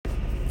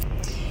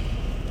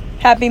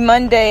Happy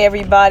Monday,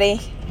 everybody.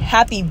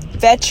 Happy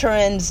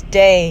Veterans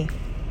Day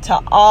to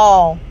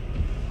all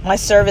my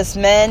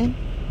servicemen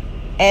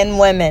and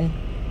women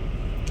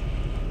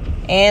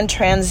and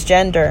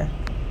transgender.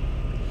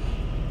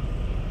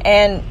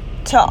 And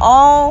to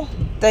all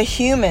the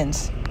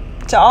humans,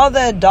 to all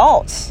the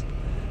adults,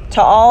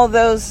 to all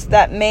those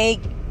that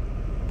make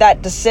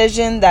that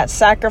decision, that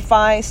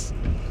sacrifice,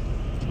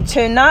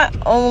 to not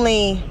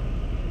only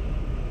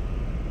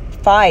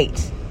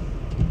fight,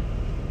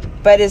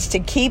 but is to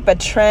keep a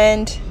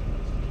trend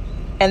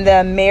and the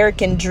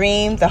American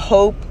dream, the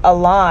hope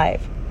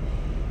alive.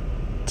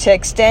 To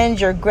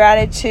extend your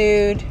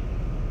gratitude,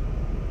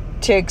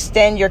 to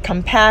extend your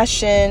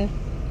compassion,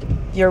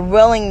 your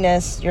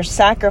willingness, your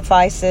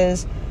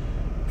sacrifices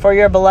for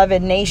your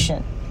beloved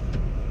nation.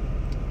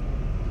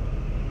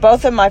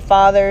 Both of my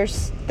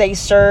fathers, they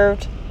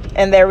served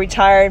in their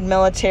retired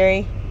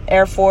military,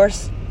 Air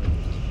Force.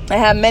 I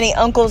have many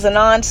uncles and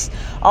aunts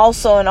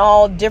also in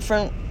all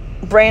different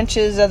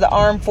branches of the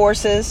armed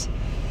forces.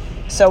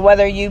 So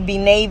whether you be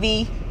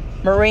Navy,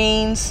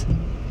 Marines,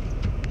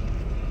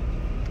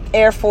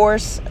 Air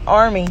Force,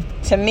 Army,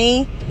 to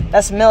me,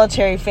 that's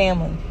military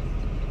family.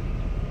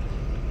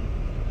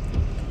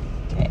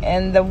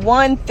 And the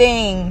one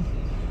thing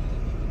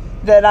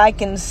that I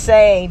can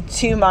say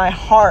to my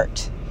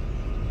heart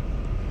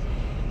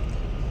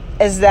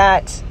is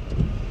that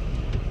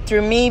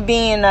through me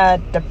being a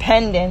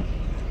dependent,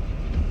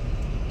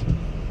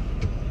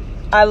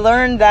 I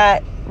learned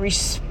that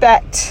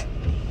respect,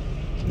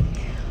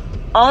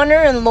 honor,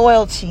 and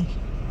loyalty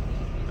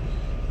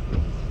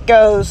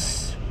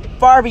goes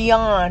far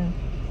beyond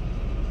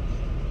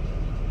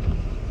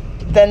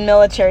than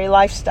military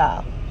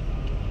lifestyle.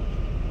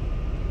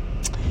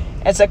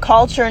 It's a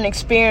culture and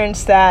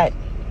experience that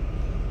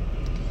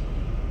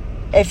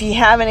if you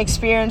haven't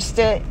experienced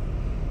it,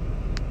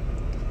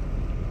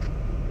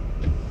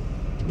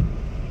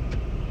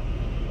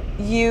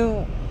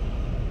 you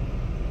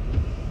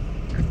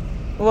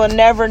will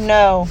never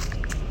know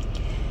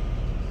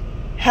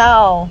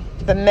how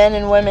the men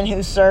and women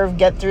who serve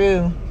get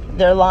through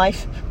their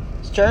life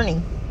journey.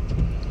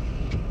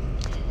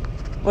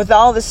 With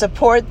all the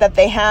support that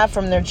they have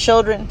from their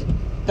children,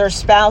 their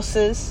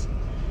spouses,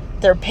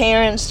 their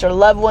parents, their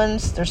loved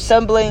ones, their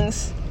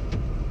siblings,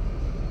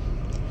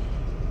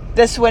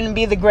 this wouldn't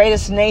be the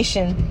greatest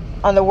nation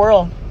on the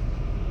world.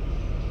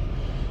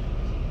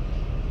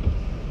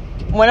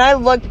 When I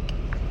look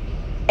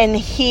and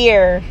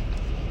hear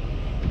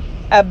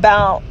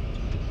about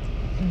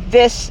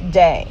this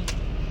day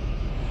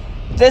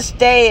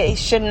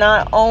should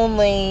not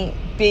only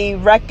be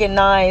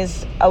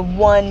recognized a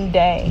one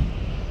day.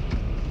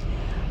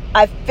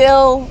 I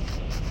feel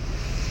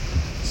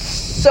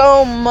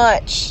so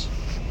much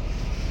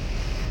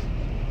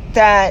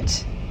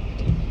that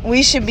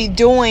we should be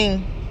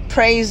doing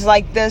praise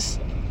like this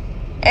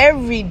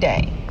every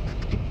day.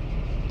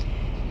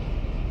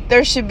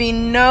 There should be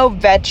no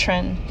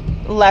veteran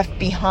left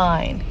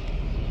behind.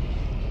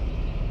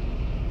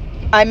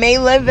 I may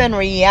live in a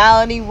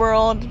reality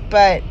world,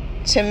 but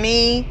to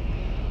me,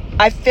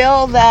 I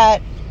feel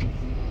that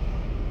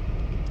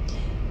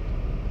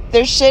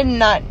there should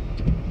not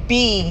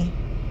be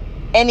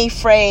any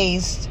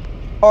phrase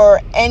or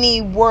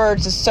any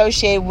words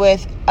associated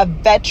with a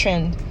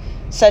veteran,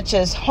 such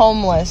as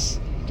homeless,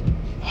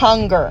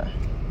 hunger,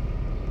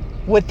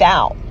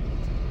 without.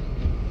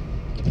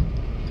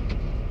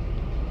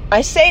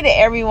 I say to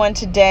everyone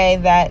today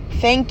that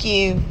thank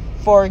you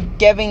for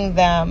giving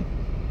them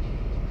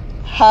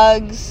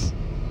hugs,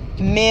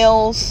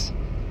 meals,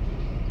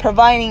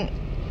 providing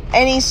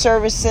any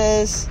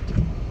services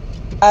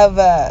of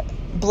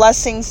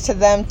blessings to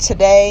them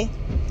today.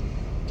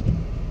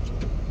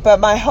 But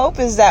my hope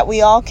is that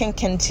we all can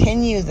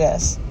continue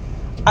this.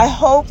 I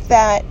hope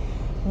that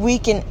we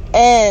can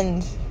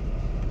end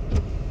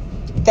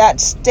that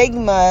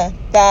stigma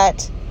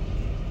that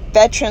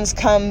veterans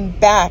come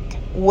back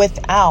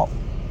without.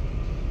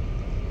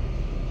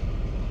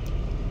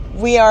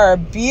 We are a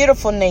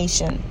beautiful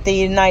nation, the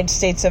United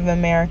States of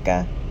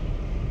America.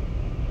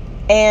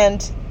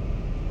 And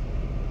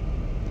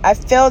I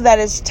feel that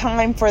it's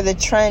time for the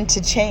trend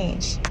to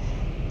change.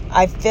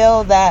 I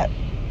feel that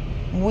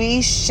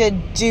we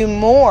should do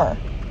more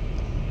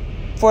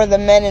for the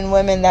men and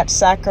women that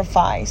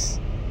sacrifice.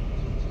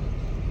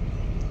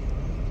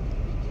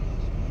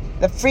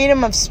 The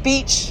freedom of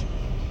speech,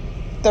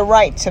 the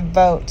right to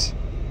vote.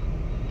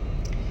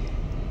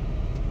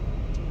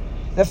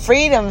 The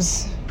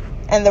freedoms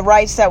and the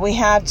rights that we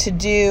have to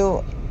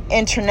do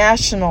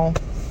international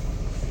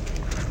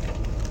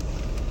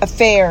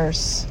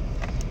affairs,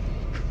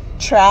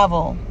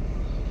 travel,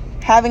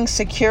 having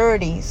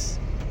securities,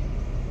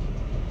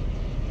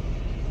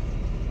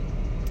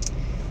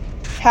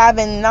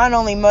 having not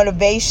only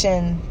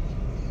motivation,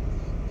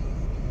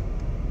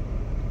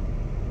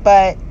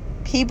 but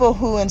people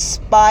who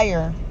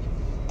inspire,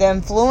 the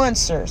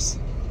influencers.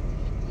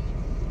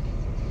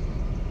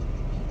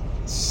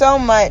 So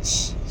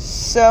much.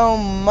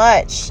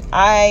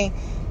 I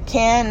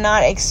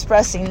cannot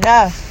express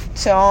enough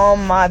to all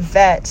my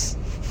vets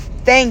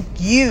thank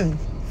you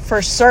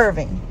for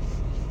serving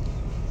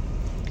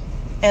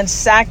and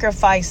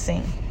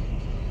sacrificing,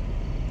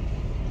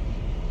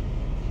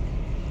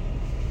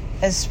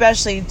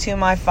 especially to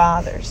my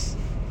fathers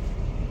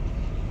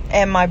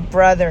and my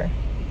brother.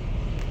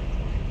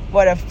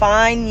 What a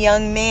fine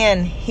young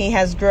man he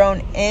has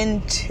grown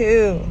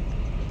into.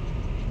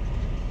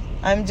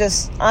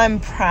 I'm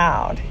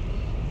proud.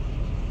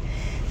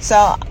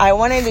 So I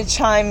wanted to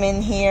chime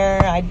in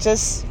here.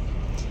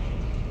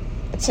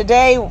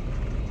 Today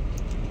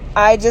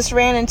I just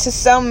ran into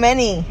so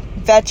many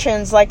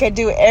veterans like I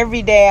do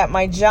every day at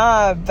my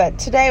job, but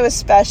today was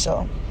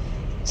special.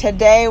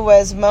 Today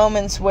was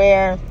moments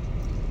where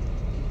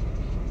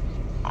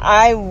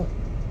I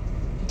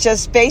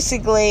just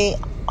basically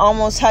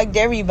almost hugged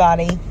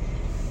everybody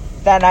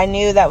that I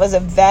knew that was a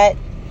vet.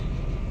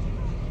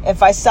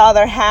 If I saw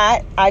their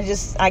hat, I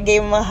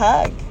gave them a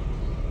hug.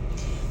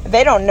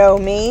 They don't know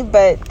me,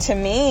 but to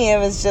me, it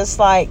was just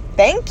like,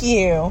 thank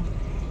you.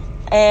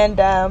 And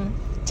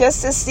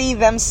just to see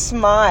them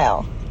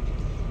smile,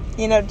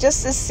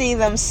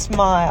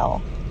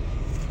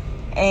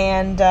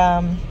 and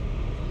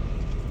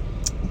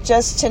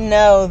just to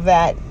know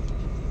that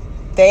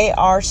they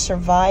are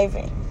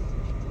surviving.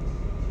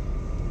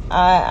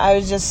 I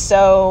was just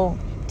so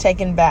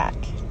taken back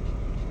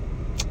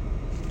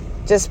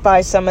just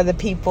by some of the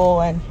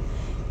people and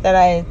that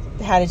I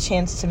had a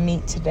chance to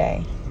meet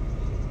today.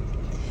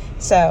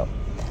 So,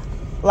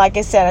 like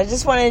I said, I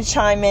just wanted to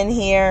chime in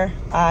here.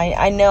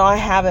 I know I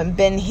haven't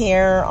been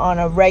here on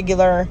a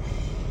regular.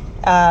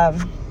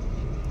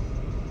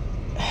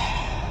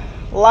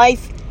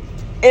 Life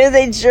is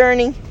a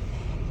journey,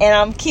 and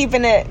I'm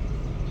keeping it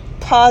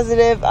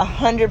positive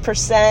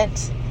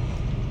 100%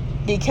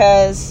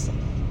 because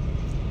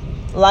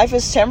life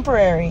is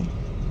temporary,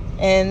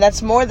 and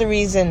that's more the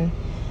reason.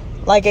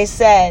 Like I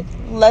said,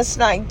 let's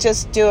not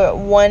just do it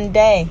one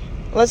day.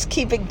 Let's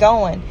keep it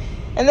going.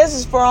 And this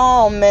is for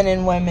all men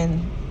and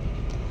women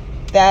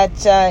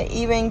that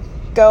even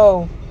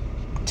go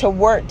to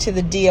work to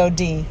the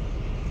DOD.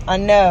 I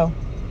know.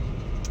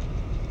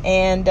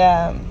 And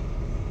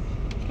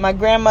my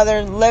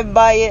grandmother lived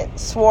by it,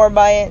 swore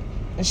by it,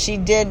 and she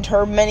did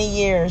her many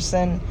years.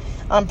 And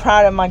I'm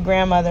proud of my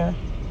grandmother.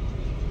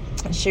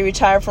 She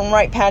retired from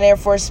Wright-Patt Air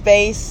Force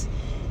Base,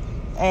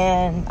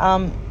 and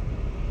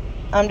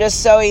I'm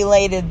just so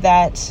elated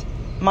that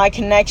my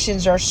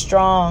connections are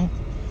strong.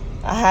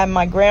 I have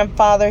my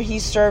grandfather, he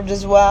served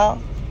as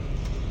well.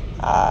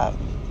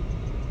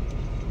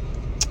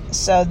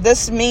 So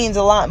this means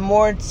a lot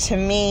more to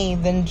me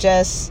than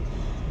just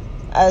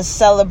a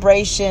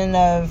celebration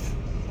of,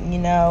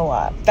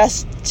 a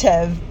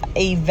festive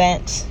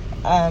event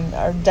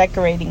or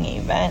decorating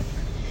event.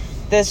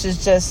 This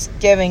is just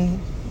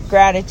giving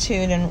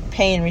gratitude and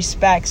paying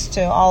respects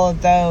to all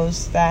of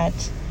those that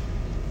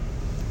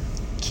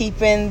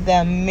keeping the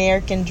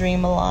American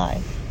dream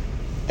alive.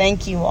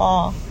 Thank you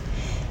all.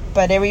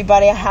 But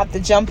everybody, I have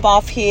to jump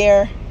off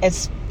here.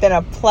 It's been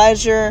a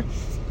pleasure.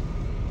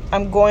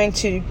 I'm going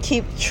to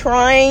keep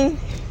trying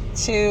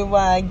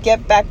to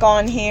get back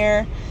on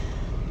here.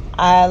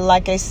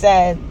 Like I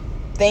said,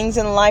 things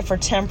in life are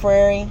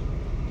temporary,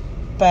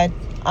 but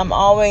I'm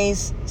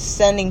always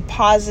sending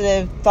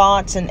positive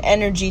thoughts and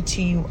energy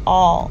to you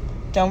all.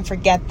 Don't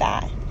forget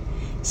that.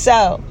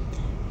 So,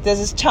 this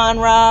is Chan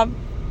Rob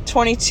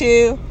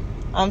 22.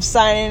 I'm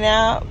signing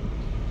out.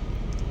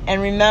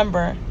 And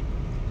remember,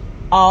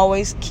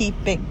 always keep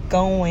it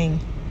going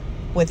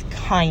with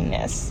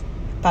kindness.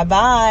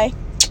 Bye-bye.